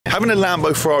Having a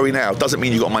Lambo Ferrari now doesn't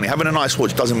mean you got money. Having a nice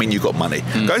watch doesn't mean you got money.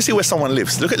 Go and see where someone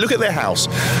lives. Look at their house.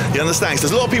 You understand?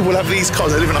 There's a lot of people who have these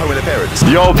cars. They live in a home with their parents.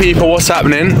 Yo, people, what's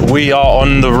happening? We are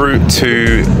on the route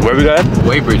to where we going?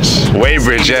 Weybridge.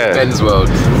 Weybridge, yeah. Benz World.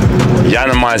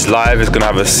 Yiannimize Live is gonna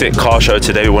have a sick car show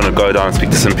today. We want to go down and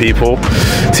speak to some people,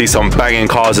 see some banging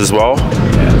cars as well.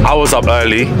 I was up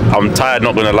early. I'm tired,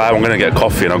 not gonna lie. I'm gonna get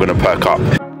coffee and I'm gonna perk up.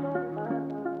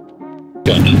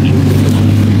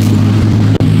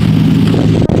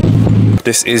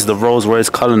 This is the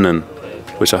Rolls-Royce Cullinan,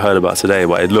 which I heard about today,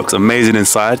 but it looks amazing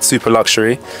inside, super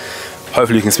luxury.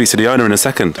 Hopefully you can speak to the owner in a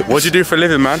second. What do you do for a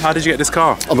living, man? How did you get this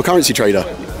car? I'm a currency trader.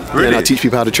 Really? Yeah, and I teach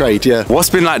people how to trade, yeah. What's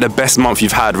been like the best month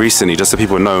you've had recently, just so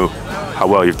people know how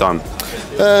well you've done?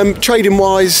 Trading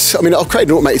wise, I mean, I've created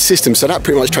an automated system, so that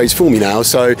pretty much trades for me now.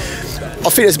 So I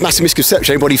think there's a massive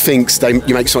misconception. Everybody thinks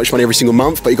you make so much money every single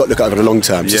month, but you've got to look over the long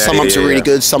term. So some months are really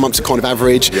good, some months are kind of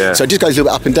average. So it just goes a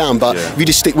little bit up and down, but if you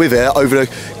just stick with it over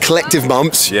the collective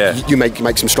months, you make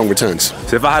some strong returns.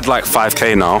 So if I had like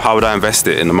 5k now, how would I invest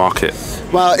it in the market?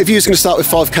 Well, if you was going to start with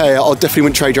 5k, I definitely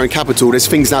wouldn't trade your own capital. There's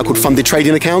things now called funded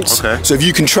trading accounts. So if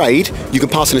you can trade, you can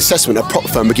pass an assessment. A prop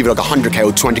firm will give you like 100k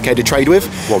or 200k to trade with.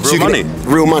 What, real money?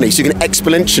 Real money. So you can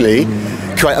exponentially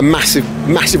create a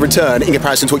massive return in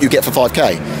comparison to what you get for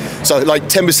 5k. So like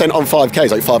 10% on 5k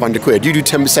is like 500 quid. You do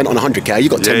 10% on 100k, you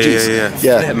got 10 G's.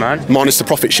 Yeah, man. Minus the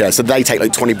profit share. So they take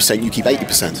like 20%, you keep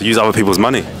 80%. So use other people's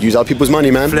money. Use other people's money,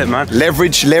 man. Flip, man.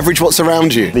 Leverage what's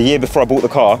around you. The year before I bought the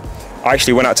car, I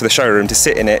actually went out to the showroom to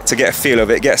sit in it, to get a feel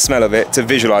of it, get a smell of it, to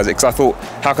visualize it, because I thought,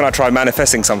 how can I try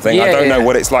manifesting something? I don't know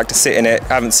what it's like to sit in it,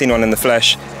 I haven't seen one in the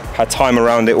flesh, had time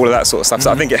around it, all of that sort of stuff.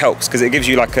 So I think it helps, because it gives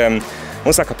you like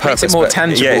almost like a purpose. Makes it more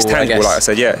tangible. Yeah, it's tangible, like I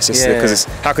said. Yeah, it's just because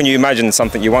how can you imagine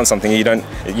something, you want something, you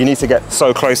need to get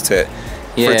so close to it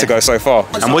for it to go so far.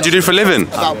 And what do you do for a living?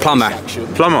 Plumber.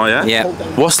 Plumber, yeah? Yeah.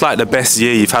 What's like the best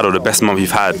year you've had or the best month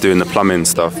you've had doing the plumbing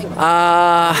stuff?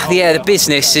 Yeah, the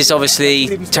business is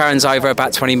obviously turns over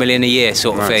about 20 million a year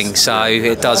sort of thing, so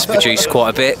it does produce quite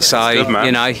a bit. So, good,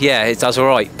 you know, yeah, it does all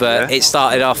right. But it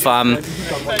started off,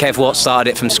 Kev Watt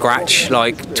started it from scratch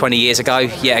like 20 years ago.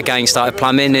 Yet again, started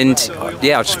plumbing, and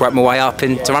yeah, I just worked my way up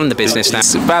into running the business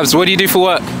now. Babs, what do you do for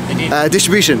work?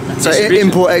 Distribution, so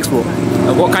import, export.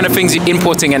 What kind of things are you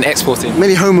importing and exporting?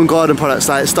 Mainly home and garden products,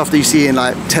 like stuff that you see in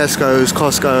like Tesco's,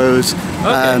 Costco's,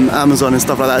 Amazon and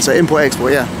stuff like that. So import,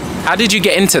 export, yeah. How did you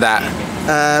get into that?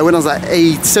 When I was like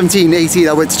 17, 18,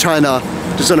 I went to China,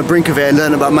 just on the brink of it, and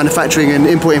learned about manufacturing and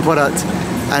importing product,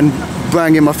 and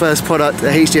bringing my first product, a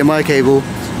HDMI cable,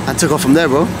 and took off from there,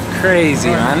 bro. Crazy,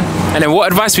 man. And then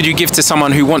what advice would you give to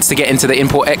someone who wants to get into the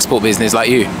import-export business like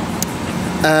you?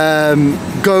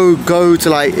 Go to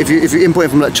like, if you're importing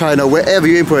from like China, wherever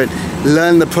you import,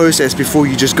 learn the process before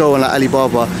you just go on like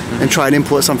Alibaba and try and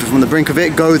import something from the brink of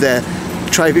it. Go there,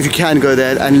 try if you can go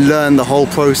there and learn the whole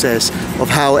process of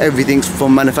how everything's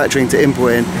from manufacturing to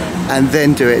importing, and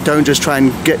then do it. Don't just try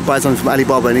and buy something from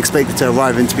Alibaba and expect it to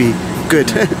arrive and to be good.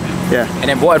 Yeah. And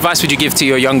then what advice would you give to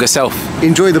your younger self?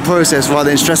 Enjoy the process rather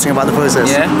than stressing about the process.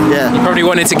 Yeah? You probably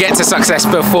wanted to get to success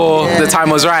before the time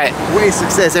was right. Way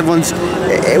success, once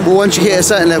you hit a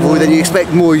certain level, then you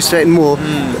expect more, you expect more.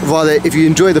 Rather, if you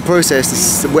enjoy the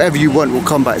process, whatever you want will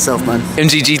come by itself, man.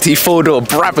 MG GT 4-door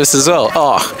Brabus as well.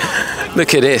 Oh,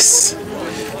 look at this.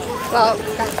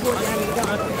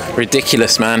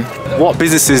 Ridiculous, man. What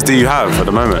businesses do you have at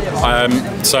the moment?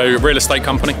 So real estate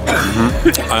company.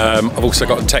 I've also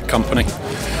got a tech company,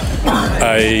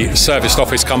 a serviced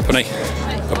office company,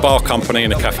 a bar company,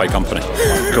 and a cafe company.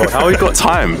 God, how have you got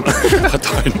time? I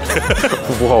don't.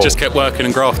 Whoa. Just kept working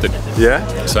and grafting.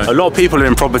 Yeah? So a lot of people are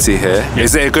in property here. Yeah.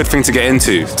 Is it a good thing to get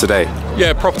into today?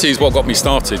 Yeah, property is what got me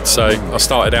started. So I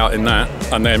started out in that,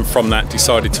 and then from that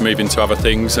decided to move into other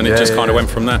things, and it just kind of went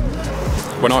from there.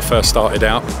 When I first started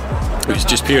out, it was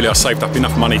just purely I saved up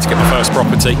enough money to get my first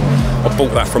property. I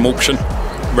bought that from auction,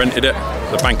 rented it.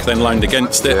 The bank then loaned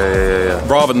against it.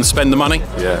 Rather than spend the money,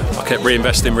 I kept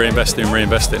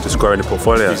reinvesting. Just growing the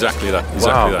portfolio. Exactly that.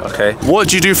 Okay. What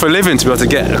do you do for a living to be able to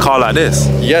get a car like this?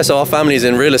 Yeah, so our family's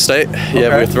in real estate.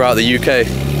 Yeah, we're throughout the UK,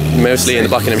 mostly in the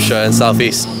Buckinghamshire and South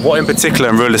East. What in particular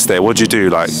in real estate? What do you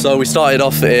do like? So we started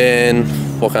off in,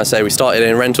 what can I say? We started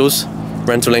in rentals.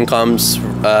 Rental incomes,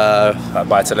 like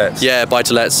buy-to-lets. Yeah,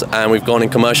 buy-to-lets, and we've gone in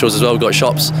commercials as well. We've got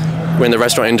shops. We're in the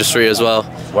restaurant industry as well.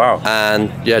 Wow.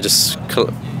 And yeah, just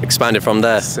expanded from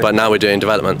there. Sick. But now we're doing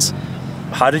developments.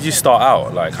 How did you start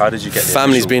out? Like, how did you get?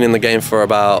 Family's been in the game for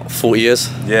about 40 years.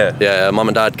 Yeah. Yeah, mum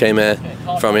and dad came here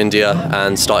from India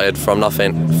and started from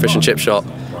nothing, fish and chip shop.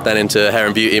 then into hair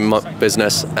and beauty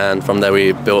business, and from there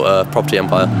we built a property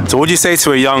empire. So what would you say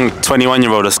to a young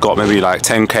 21-year-old that's got maybe like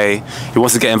 10k, who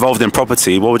wants to get involved in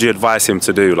property? What would you advise him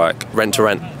to do? Like rent to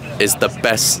rent is the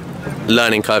best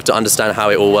learning curve to understand how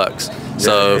it all works.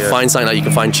 So find something that you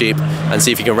can find cheap and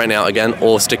see if you can rent it out again,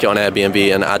 or stick it on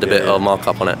Airbnb and add a bit of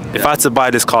markup on it. If I had to buy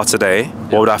this car today,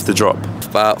 what would I have to drop?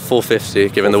 About 450,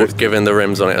 given the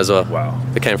rims on it as well. Wow.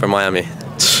 It came from Miami.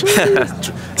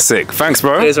 Sick. Thanks,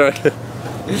 bro. Cheers, bro.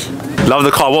 Love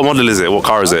the car. What model is it? What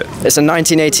car is it? It's a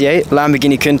 1988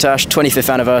 Lamborghini Countach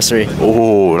 25th anniversary.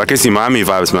 Oh, that gives you Miami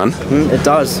vibes, man. It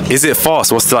does. Is it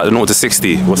fast? What's like the 0 to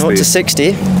 60? 0 to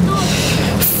 60?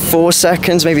 4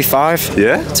 seconds, maybe 5.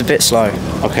 Yeah? It's a bit slow.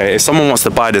 Okay, if someone wants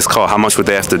to buy this car, how much would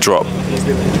they have to drop?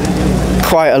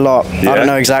 Quite a lot. Yeah? I don't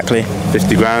know exactly.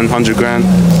 50 grand, 100 grand?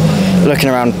 Looking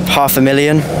around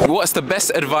 $500,000. What's the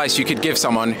best advice you could give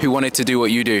someone who wanted to do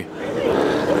what you do?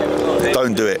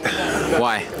 Don't do it.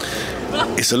 Why?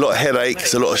 It's a lot of headache,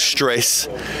 it's a lot of stress.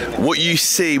 What you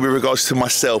see with regards to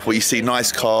myself, where you see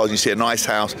nice cars, you see a nice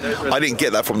house, I didn't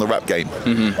get that from the rap game.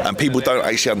 And people don't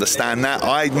actually understand that.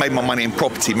 I made my money in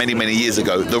property many, many years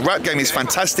ago. The rap game is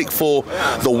fantastic for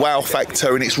the wow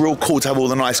factor, and it's real cool to have all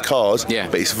the nice cars,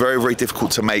 but it's very, very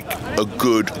difficult to make a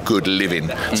good living,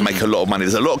 to make a lot of money.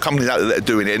 There's a lot of companies out there that are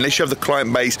doing it. Unless you have the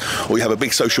client base or you have a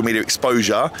big social media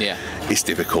exposure, it's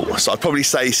difficult. So I'd probably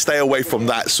say stay away from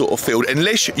that sort of field,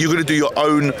 unless you're going to do your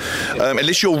own,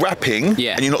 unless you're rapping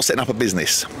and you're not setting up a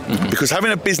business. Because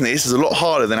having a business is a lot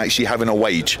harder than actually having a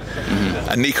wage.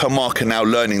 And Nico and Mark are now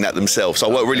learning that themselves. So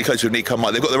I work really closely with Nico and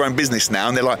Mark. They've got their own business now,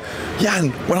 and they're like,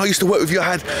 Jan, when I used to work with you,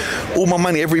 I had all my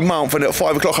money every month, and at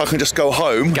 5 o'clock I can just go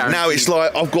home. Guaranteed. Now it's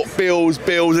like I've got bills,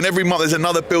 and every month there's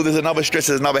another bill, there's another stress,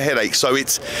 there's another headache. So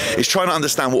it's trying to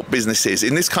understand what business is.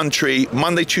 In this country,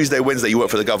 Monday, Tuesday, Wednesday you work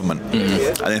for the government,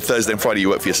 and then Thursday and Friday you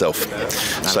work for yourself.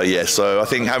 So yeah, so I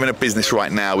think having a business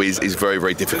right now is very,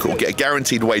 very difficult. Get a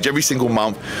guaranteed wage every single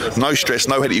month, no stress,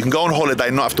 no headache. You can go on holiday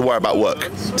and not have to worry about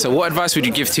work. So what advice would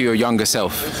you give to your younger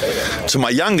self? To my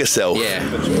younger self? Yeah.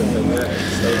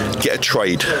 Get a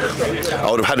trade. I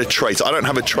would have had a trade. So I don't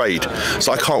have a trade.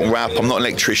 So I can't rap, I'm not an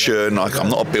electrician, I'm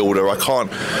not a builder, I'm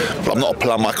not a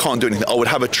plumber, I can't do anything. I would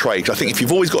have a trade. I think if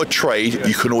you've always got a trade,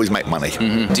 you can always make money.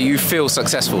 Do you feel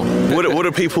successful? What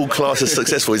do people class as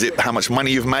successful? Is it how much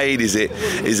money you've made? Is it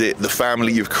the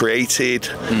family you've created?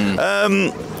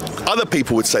 Other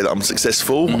people would say that I'm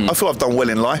successful. I feel I've done well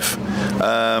in life.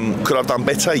 Could I have done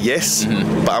better? Yes.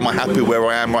 But am I happy where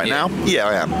I am right now? Yeah,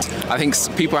 I am. I think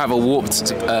people have a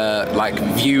warped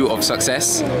view of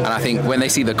success, and I think when they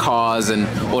see the cars and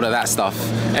all of that stuff,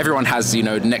 everyone has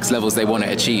next levels they want to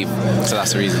achieve. So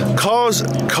that's the reason. Cars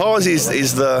is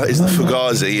the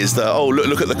Fugazi. Is the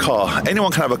look at the car.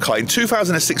 Anyone can have a car. In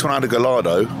 2006 when I had a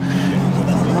Gallardo,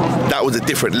 that was a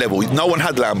different level. No one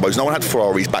had Lambos, no one had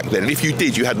Ferraris back then, and if you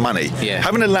did, you had money.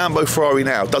 Having a Lambo Ferrari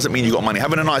now doesn't mean you got money.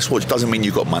 Having a nice watch doesn't mean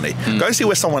you got money. Go and see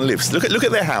where someone lives. Look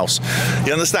at their house.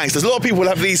 You understand? Because there's a lot of people who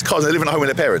have these cars and they're living at home with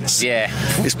their parents.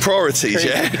 It's priorities,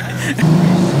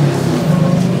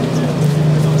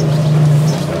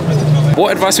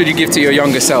 What advice would you give to your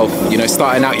younger self,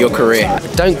 starting out your career?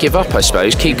 Don't give up, I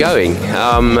suppose. Keep going.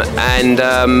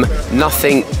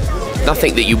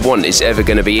 Nothing that you want is ever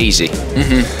going to be easy.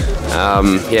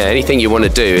 Anything you want to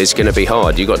do is going to be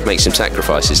hard. You've got to make some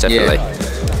sacrifices, definitely.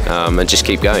 And just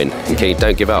keep going. And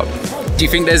don't give up. Do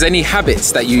you think there's any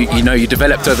habits that you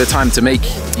developed over time to make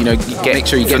make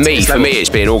sure you get to this level? For me, it's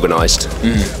being organised.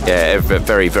 Yeah,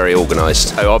 very, very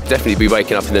organised. I'll definitely be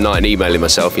waking up in the night and emailing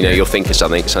myself. You'll think of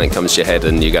something comes to your head,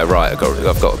 and you go, right, I've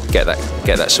got to get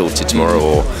that sorted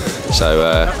tomorrow.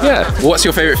 What's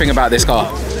your favourite thing about this car?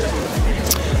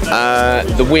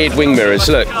 The weird wing mirrors.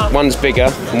 Look, one's bigger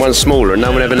and one's smaller, and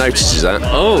no one ever notices that.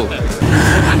 Oh,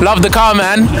 love the car,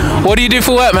 man. What do you do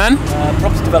for work, man?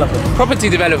 Property developer. Property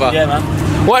developer? Yeah, man.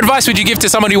 What advice would you give to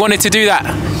someone who wanted to do that?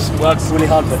 Just works really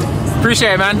hard for it.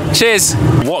 Appreciate it, man. Cheers.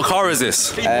 What car is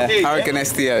this? Hurricane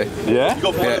STO. Yeah? You've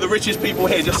got one of the richest people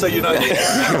here, just so you know.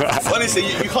 Honestly,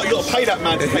 you got to pay that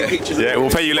man to take pictures. Yeah, we'll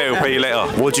pay you later.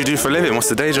 What do you do for a living? What's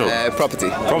the day job? Property.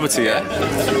 Property, yeah?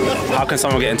 How can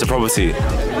someone get into property?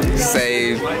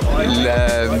 Save,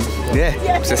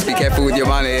 just be careful with your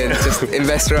money and just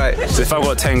invest right. So if I've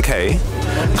got 10k,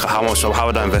 how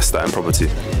would I invest that in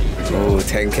property? Oh,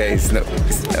 10k is not.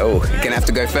 You're gonna have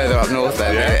to go further up north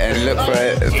then and look for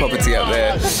a property up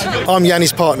there. I'm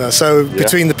Yanni's partner, so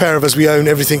between the pair of us, we own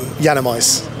everything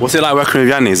Yiannimize. What's it like working with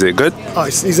Yanni? Is it good? Oh,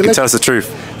 he's a tell us the truth.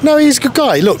 No, he's a good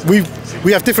guy. Look, we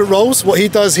have different roles. What he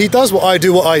does. What I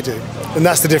do. And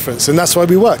that's the difference, and that's why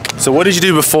we work. So what did you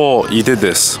do before you did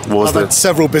this? What was I've had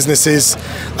several businesses,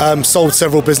 sold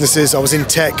several businesses. I was in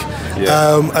tech,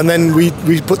 and then we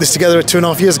put this together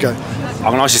 2.5 years ago. I'm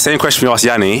going to ask you the same question we asked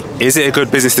Yanni. Is it a good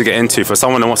business to get into? For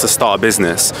someone that wants to start a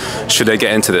business, should they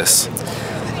get into this?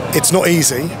 It's not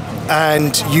easy,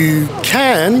 and you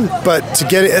can, but to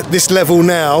get it at this level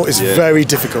now is very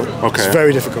difficult. Okay. It's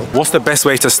very difficult. What's the best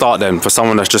way to start then for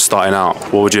someone that's just starting out?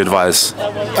 What would you advise?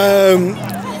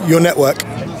 Your network.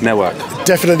 Network.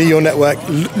 Definitely your network.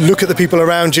 Look at the people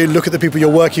around you, look at the people you're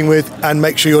working with, and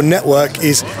make sure your network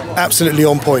is absolutely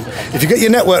on point. If you get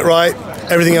your network right,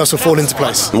 everything else will fall into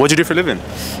place. What do you do for a living?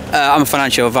 I'm a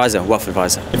financial advisor, wealth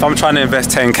advisor. If I'm trying to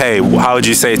invest 10k, how would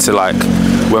you say to like,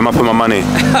 where am I putting my money?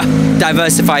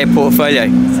 Diversify your portfolio.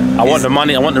 I want the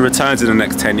money, I want the returns in the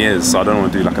next 10 years, so I don't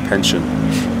want to do like a pension.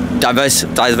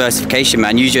 Diversification,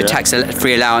 man. Use your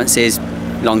tax-free allowances,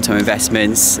 long-term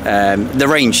investments, the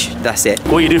range, that's it.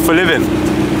 What do you do for a living?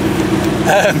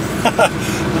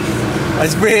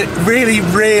 It's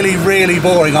really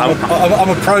boring. I'm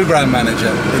a program manager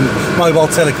in mobile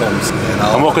telecoms. You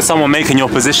know? And what could someone make in your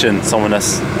position? Someone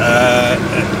that's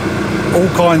all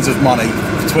kinds of money,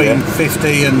 between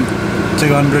 50 and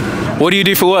 200. What do you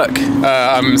do for work?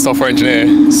 I'm a software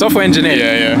engineer. Software engineer?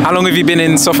 Yeah. How long have you been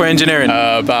in software engineering?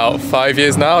 About 5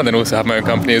 years now, and then also have my own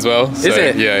company as well. Is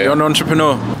it? Yeah. You're an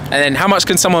entrepreneur. And then how much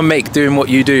can someone make doing what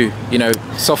you do? You know,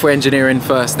 software engineering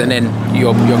first and then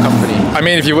your company. I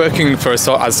mean, if you're working for as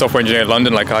a software engineer in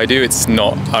London like I do, it's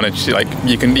not like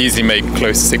you can easily make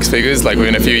close to 6 figures like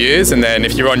within a few years. And then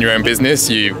if you run your own business,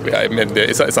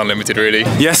 it's unlimited really.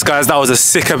 Yes, guys, that was a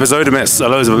sick episode. I met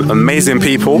loads of amazing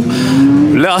people.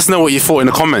 Let us know what you thought in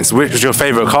the comments. Which was your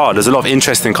favourite car? There's a lot of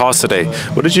interesting cars today.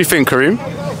 What did you think, Kareem?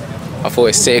 I thought it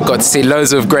was sick. Got to see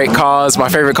loads of great cars. My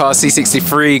favourite car,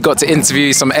 C63. Got to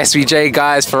interview some SVJ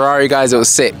guys, Ferrari guys. It was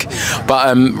sick.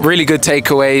 But really good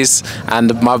takeaways.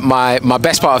 And my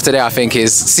best part of today, I think,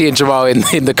 is seeing Jamal in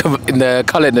the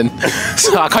Cullinan.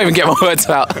 So I can't even get my words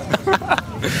out.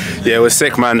 Yeah, it was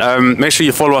sick, man. Make sure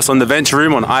you follow us on The Venture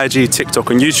Room on IG,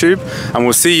 TikTok, and YouTube. And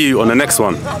we'll see you on the next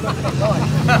one.